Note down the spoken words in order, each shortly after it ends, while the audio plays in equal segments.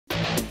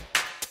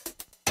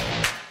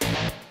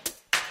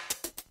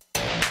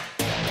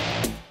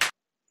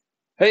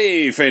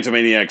Hey,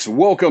 Phantomaniacs,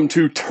 welcome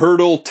to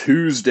Turtle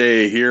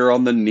Tuesday here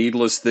on the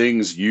Needless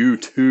Things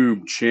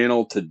YouTube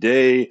channel.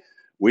 Today,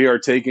 we are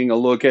taking a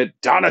look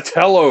at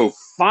Donatello.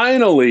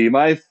 Finally,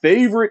 my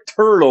favorite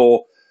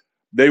turtle.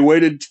 They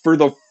waited for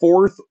the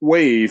fourth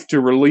wave to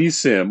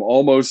release him,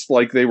 almost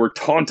like they were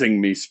taunting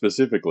me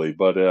specifically.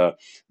 But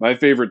my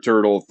favorite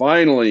turtle,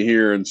 finally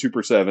here in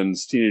Super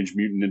 7's Teenage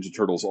Mutant Ninja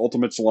Turtles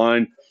Ultimates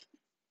line.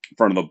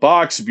 Front of the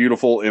box,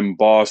 beautiful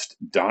embossed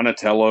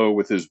Donatello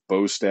with his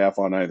bow staff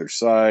on either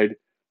side.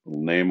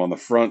 Little name on the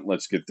front.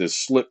 Let's get this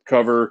slip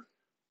cover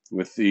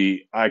with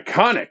the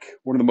iconic,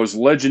 one of the most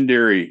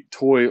legendary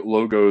toy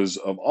logos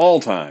of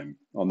all time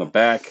on the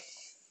back.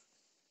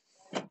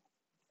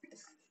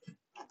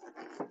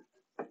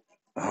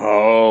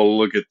 Oh,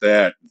 look at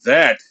that.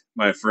 That,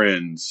 my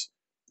friends,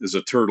 is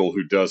a turtle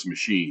who does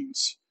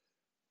machines.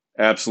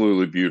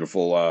 Absolutely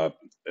beautiful.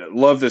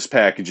 Love this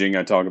packaging.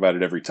 I talk about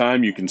it every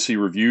time. You can see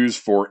reviews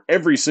for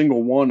every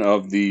single one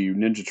of the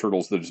Ninja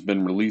Turtles that has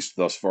been released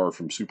thus far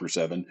from Super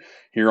 7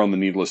 here on the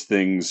Needless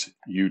Things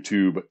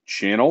YouTube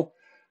channel.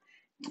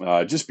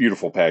 Just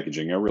beautiful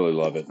packaging. I really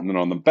love it. And then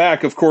on the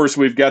back, of course,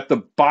 we've got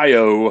the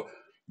bio.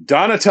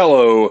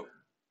 Donatello,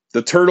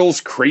 the turtle's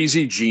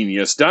crazy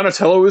genius.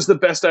 Donatello is the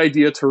best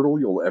idea turtle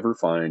you'll ever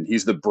find.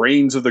 He's the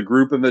brains of the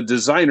group and the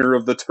designer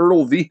of the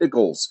turtle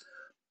vehicles.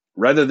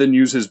 Rather than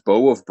use his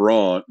bow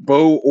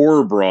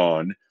or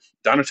brawn,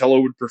 Donatello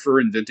would prefer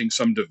inventing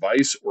some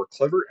device or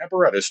clever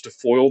apparatus to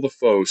foil the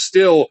foe.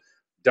 Still,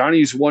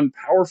 Donnie's one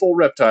powerful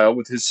reptile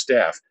with his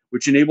staff,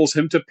 which enables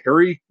him to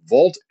parry,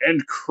 vault,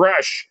 and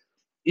crush.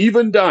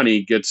 Even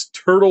Donnie gets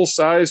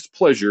turtle-sized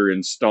pleasure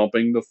in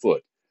stomping the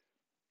foot.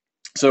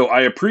 So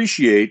I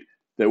appreciate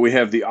that we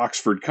have the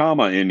Oxford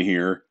comma in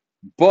here,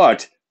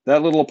 but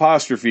that little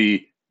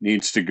apostrophe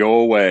needs to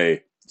go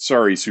away.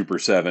 Sorry, Super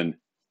 7.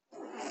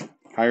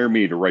 Hire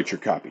me to write your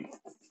copy.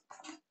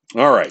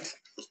 All right.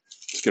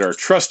 Let's get our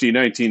trusty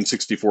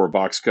 1964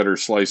 box cutter,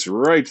 slice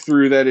right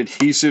through that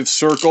adhesive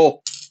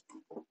circle.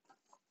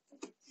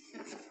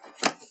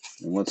 And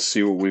let's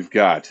see what we've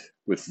got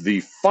with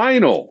the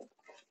final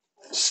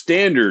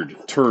standard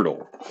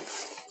turtle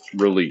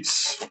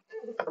release.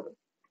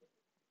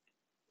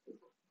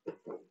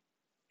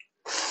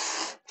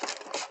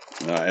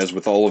 As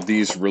with all of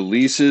these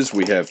releases,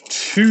 we have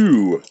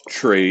two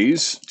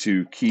trays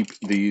to keep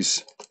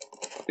these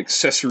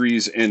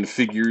accessories and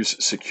figures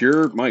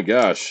secure. My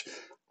gosh,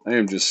 I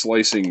am just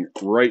slicing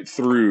right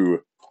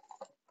through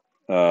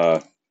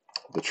the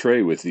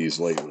tray with these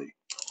lately.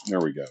 There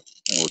we go.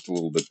 That worked a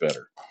little bit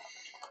better.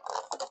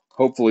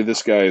 Hopefully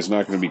this guy is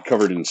not going to be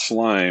covered in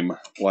slime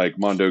like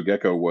Mondo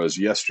Gecko was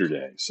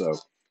yesterday. So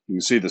you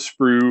can see the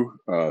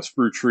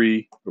sprue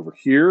tree over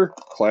here,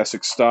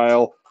 classic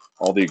style,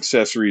 all the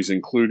accessories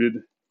included.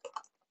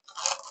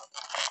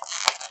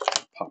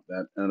 Pop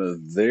that out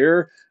of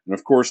there. And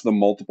of course the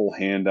multiple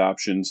hand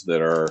options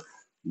that are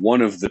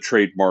one of the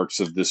trademarks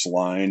of this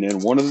line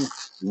and one of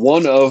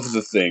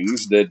the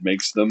things that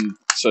makes them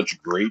such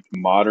great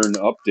modern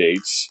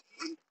updates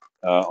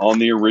on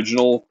the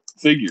original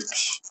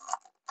figures.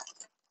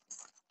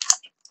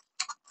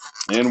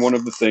 And one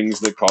of the things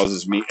that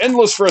causes me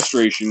endless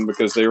frustration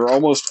because they are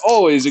almost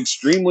always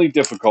extremely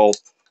difficult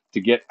to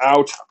get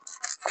out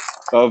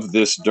of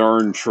this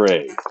darn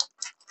tray.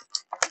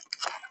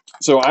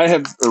 So I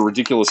have a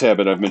ridiculous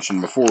habit I've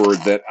mentioned before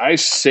that I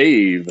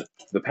save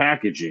the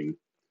packaging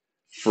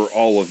for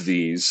all of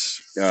these.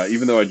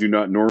 Even though I do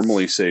not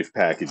normally save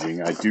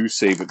packaging, I do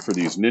save it for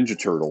these Ninja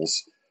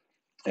Turtles.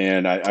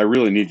 And I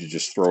really need to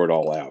just throw it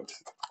all out.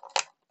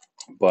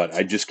 But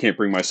I just can't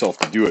bring myself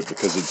to do it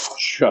because it's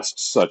just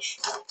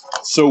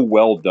so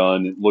well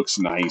done. It looks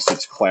nice.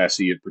 It's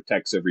classy. It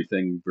protects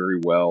everything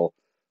very well.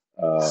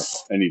 I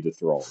need to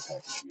throw all the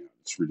packaging out.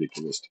 It's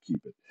ridiculous to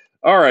keep it.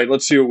 All right,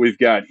 let's see what we've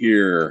got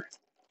here.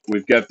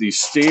 We've got the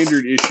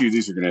standard issue.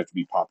 These are going to have to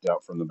be popped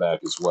out from the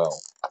back as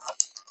well.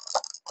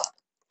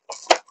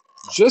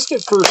 Just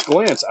at first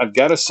glance, I've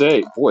got to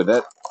say, boy,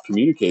 that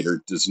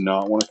communicator does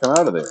not want to come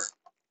out of there.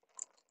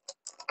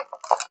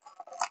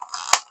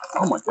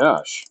 Oh my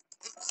gosh.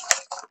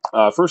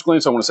 First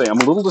glance, I want to say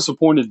I'm a little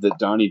disappointed that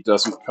Donnie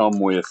doesn't come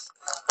with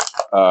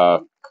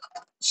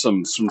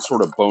some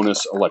sort of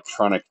bonus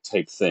electronic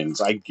type things.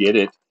 I get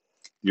it.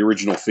 The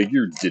original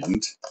figure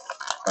didn't.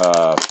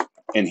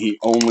 And he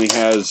only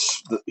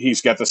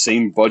he's got the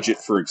same budget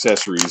for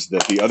accessories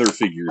that the other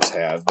figures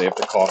have. They have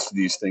to cost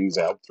these things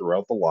out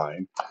throughout the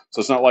line.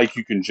 So it's not like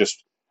you can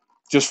just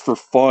for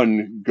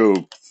fun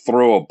go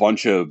throw a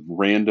bunch of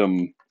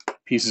random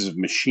pieces of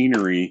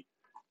machinery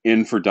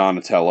in for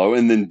Donatello.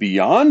 And then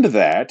beyond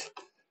that,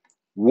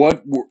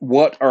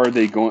 what are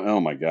they going? Oh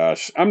my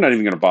gosh. I'm not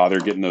even going to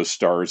bother getting those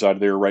stars out of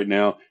there right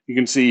now. You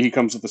can see he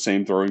comes with the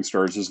same throwing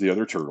stars as the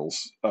other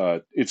turtles.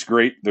 It's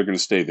great. They're going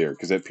to stay there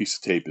because that piece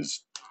of tape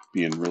is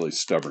being really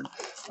stubborn.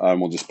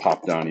 We'll just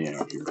pop Donnie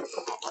out here.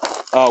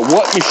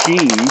 What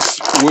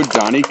machines would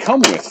Donnie come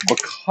with?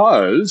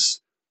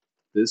 Because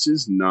this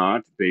is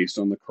not based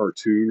on the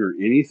cartoon or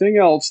anything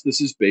else.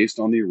 This is based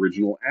on the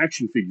original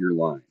action figure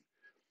line.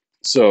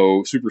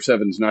 So Super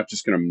 7's not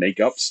just going to make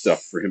up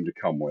stuff for him to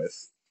come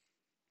with,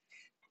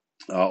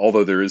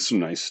 although there is some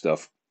nice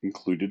stuff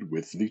included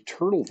with the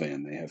Turtle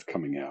van they have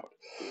coming out.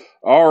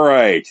 All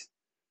right,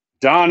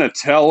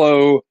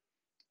 Donatello.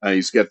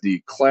 He's got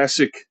the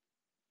classic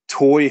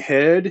toy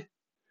head,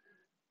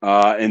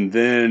 and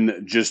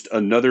then just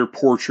another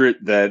portrait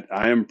that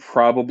I am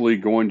probably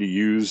going to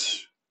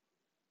use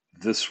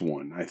this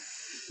one, I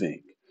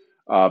think.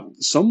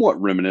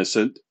 Somewhat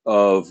reminiscent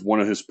of one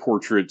of his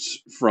portraits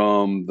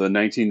from the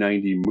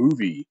 1990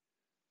 movie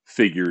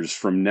figures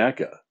from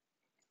NECA.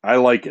 I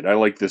like it. I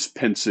like this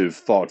pensive,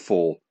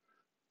 thoughtful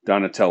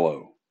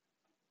Donatello.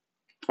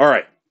 All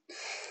right.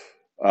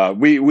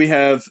 We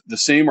have the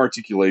same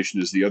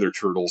articulation as the other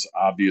turtles.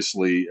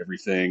 Obviously,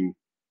 everything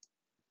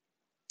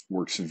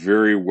works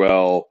very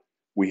well.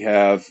 We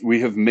have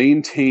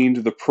maintained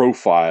the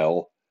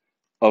profile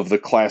of the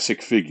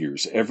classic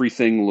figures.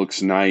 Everything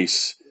looks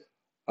nice.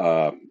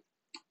 Uh,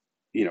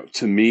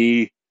 to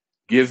me,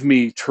 give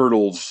me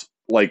turtles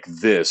like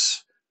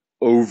this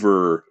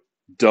over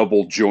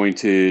double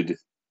jointed.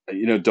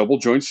 Double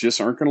joints just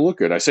aren't going to look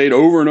good. I say it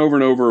over and over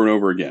and over and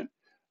over again.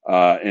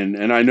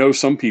 And I know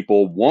some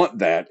people want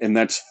that, and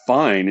that's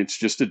fine. It's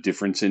just a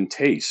difference in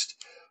taste.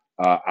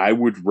 I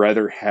would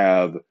rather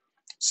have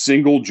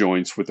single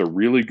joints with a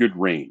really good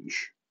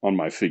range on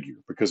my figure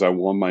because I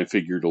want my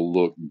figure to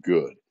look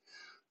good.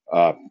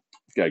 Uh,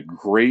 got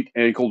great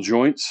ankle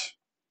joints,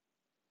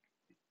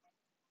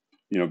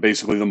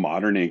 basically the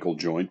modern ankle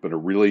joint, but a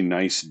really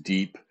nice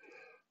deep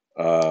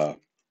uh,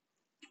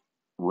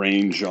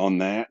 range on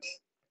that.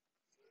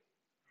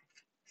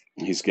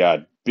 He's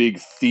got big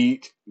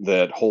feet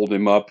that hold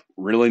him up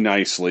really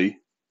nicely.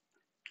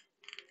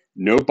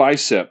 No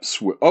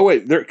biceps. Oh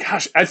wait, there.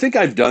 Gosh, I think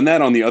I've done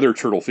that on the other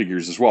turtle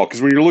figures as well.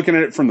 Because when you're looking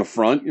at it from the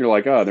front, you're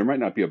like, there might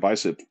not be a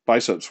bicep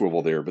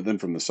swivel there, but then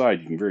from the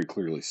side, you can very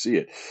clearly see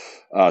it.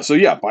 So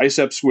yeah,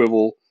 bicep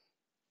swivel.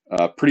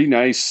 Pretty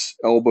nice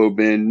elbow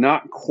bend,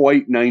 not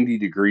quite 90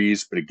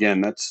 degrees, but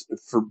again, that's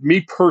for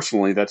me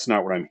personally, that's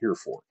not what I'm here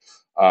for.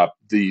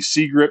 The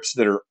C grips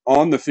that are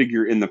on the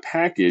figure in the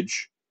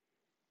package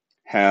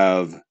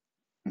have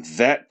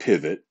that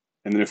pivot,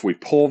 and then if we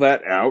pull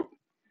that out,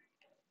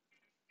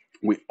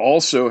 we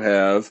also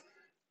have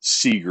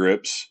C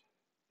grips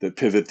that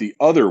pivot the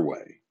other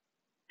way.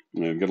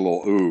 Get a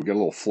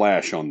little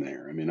flash on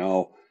there. I mean,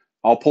 I'll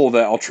pull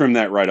that, I'll trim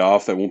that right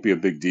off. That won't be a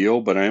big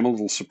deal, but I am a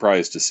little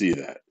surprised to see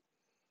that.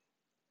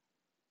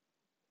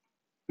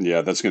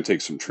 Yeah, that's going to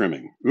take some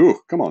trimming. Ooh,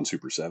 come on,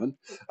 Super 7.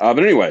 But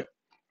anyway,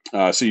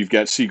 so you've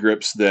got C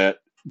grips that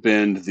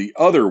bend the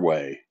other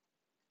way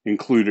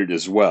included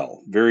as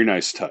well. Very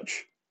nice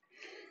touch.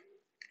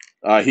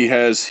 He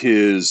has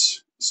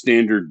his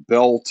standard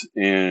belt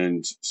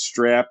and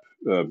strap,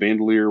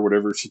 bandolier,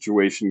 whatever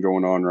situation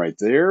going on right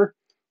there.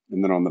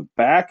 And then on the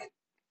back,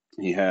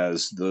 he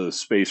has the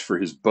space for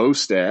his bow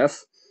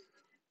staff.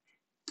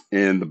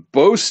 And the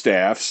bow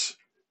staffs,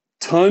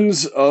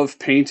 tons of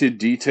painted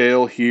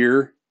detail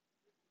here.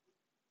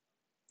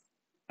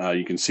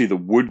 You can see the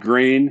wood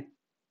grain,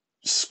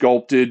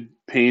 sculpted,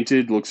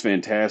 painted, looks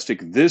fantastic.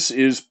 This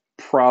is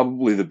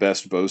probably the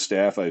best bow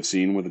staff I've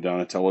seen with a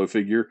Donatello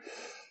figure.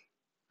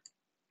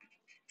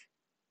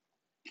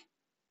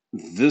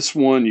 This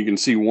one, you can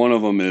see one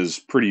of them is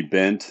pretty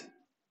bent.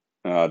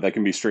 That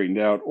can be straightened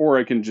out, or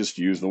I can just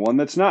use the one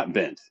that's not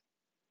bent.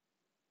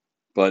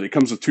 But it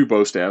comes with two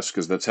bow staffs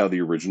because that's how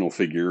the original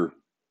figure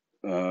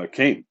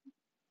came.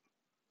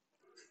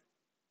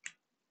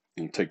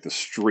 You take the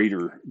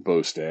straighter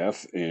bow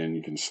staff and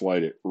you can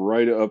slide it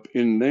right up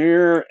in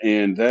there,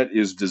 and that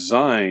is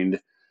designed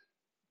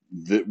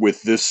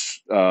with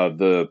this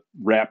the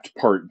wrapped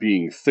part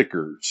being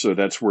thicker, so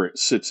that's where it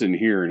sits in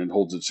here and it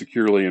holds it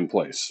securely in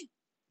place.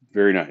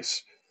 Very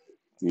nice.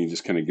 And you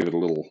just kind of give it a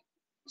little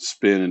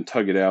spin and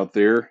tug it out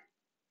there.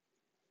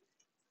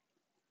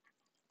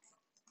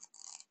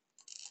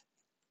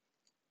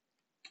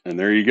 And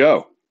there you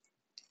go.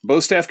 Bow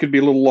staff could be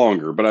a little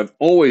longer, but I've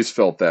always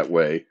felt that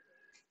way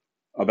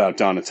about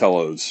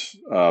Donatello's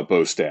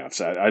bow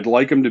staffs. I'd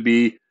like them to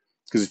be,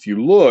 because if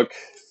you look,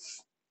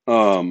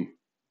 I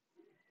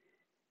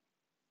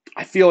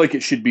feel like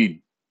it should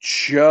be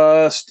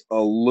just a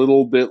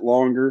little bit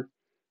longer,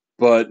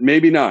 but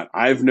maybe not.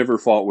 I've never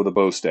fought with a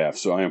bow staff,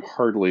 so I am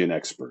hardly an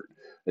expert.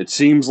 It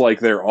seems like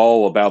they're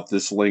all about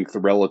this length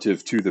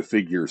relative to the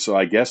figure, so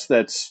I guess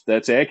that's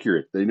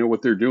accurate. They know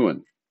what they're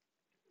doing.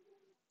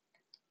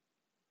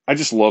 I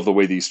just love the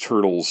way these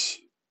turtles,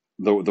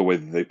 the way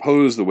that they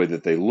pose, the way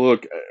that they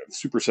look.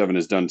 Super 7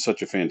 has done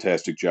such a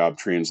fantastic job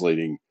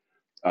translating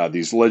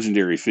these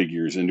legendary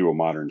figures into a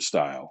modern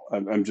style.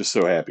 I'm just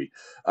so happy.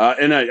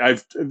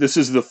 And this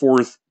is the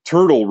fourth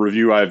turtle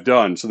review I've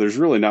done, so there's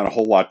really not a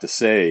whole lot to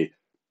say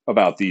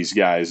about these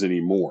guys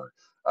anymore.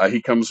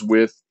 He comes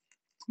with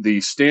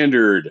the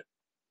standard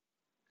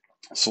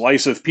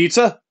slice of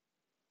pizza,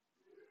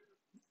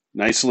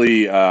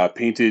 nicely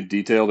painted,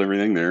 detailed,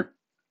 everything there.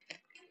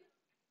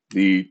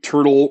 The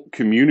turtle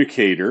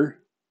communicator,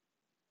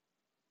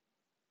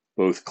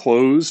 both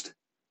closed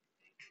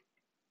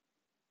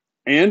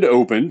and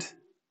opened,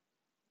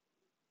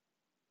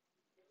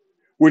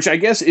 which I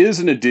guess is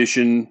an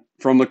addition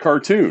from the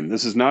cartoon.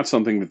 This is not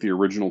something that the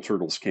original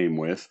Turtles came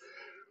with.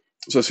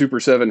 So Super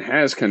 7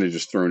 has kind of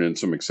just thrown in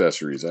some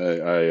accessories.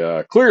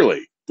 I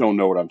clearly don't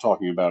know what I'm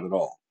talking about at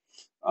all.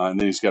 And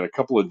then he's got a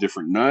couple of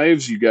different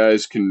knives. You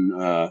guys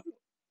can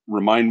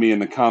remind me in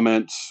the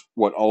comments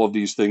what all of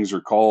these things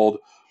are called.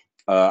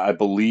 I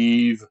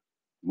believe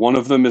one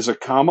of them is a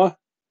kama,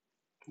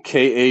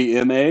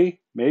 Kama.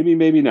 Maybe,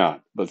 maybe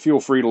not. But feel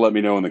free to let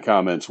me know in the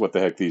comments what the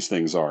heck these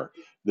things are.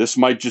 This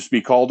might just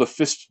be called a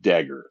fist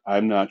dagger.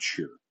 I'm not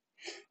sure.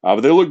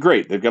 But they look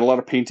great. They've got a lot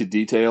of painted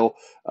detail.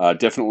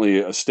 Definitely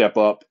a step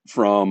up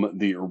from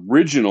the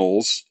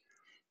originals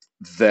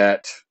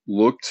that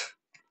looked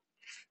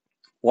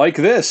like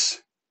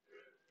this.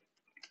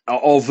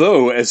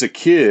 Although, as a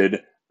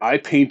kid, I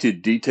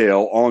painted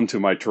detail onto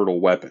my turtle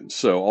weapons.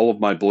 So all of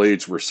my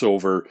blades were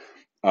silver.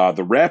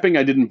 The wrapping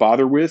I didn't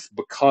bother with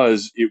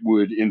because it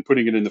would, in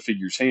putting it in the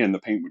figure's hand, the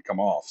paint would come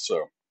off.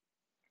 So,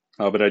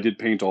 but I did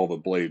paint all the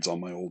blades on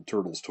my old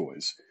Turtles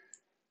toys.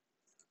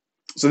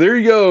 So there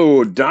you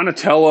go,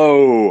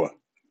 Donatello.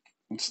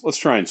 Let's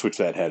try and switch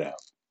that head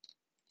out.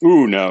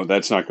 Ooh, no,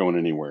 that's not going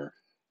anywhere.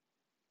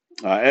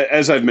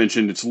 As I've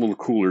mentioned, it's a little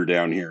cooler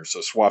down here,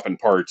 so swapping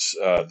parts,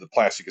 the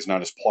plastic is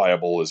not as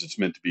pliable as it's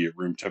meant to be at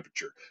room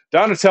temperature.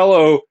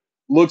 Donatello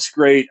looks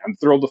great. I'm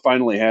thrilled to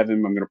finally have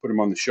him. I'm going to put him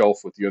on the shelf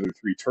with the other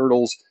three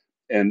turtles.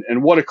 And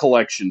what a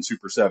collection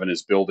Super 7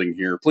 is building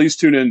here. Please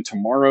tune in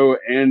tomorrow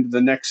and the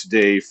next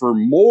day for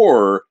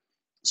more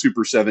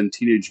Super 7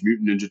 Teenage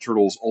Mutant Ninja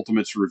Turtles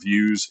Ultimates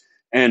reviews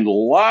and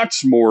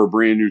lots more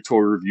brand new toy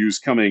reviews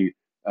coming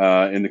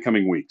in the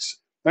coming weeks.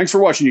 Thanks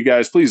for watching, you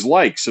guys. Please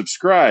like,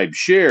 subscribe,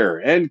 share,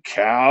 and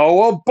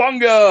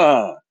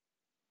cowabunga!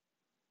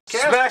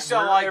 Smash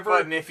that like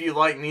button if you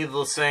like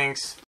Needless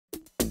Things.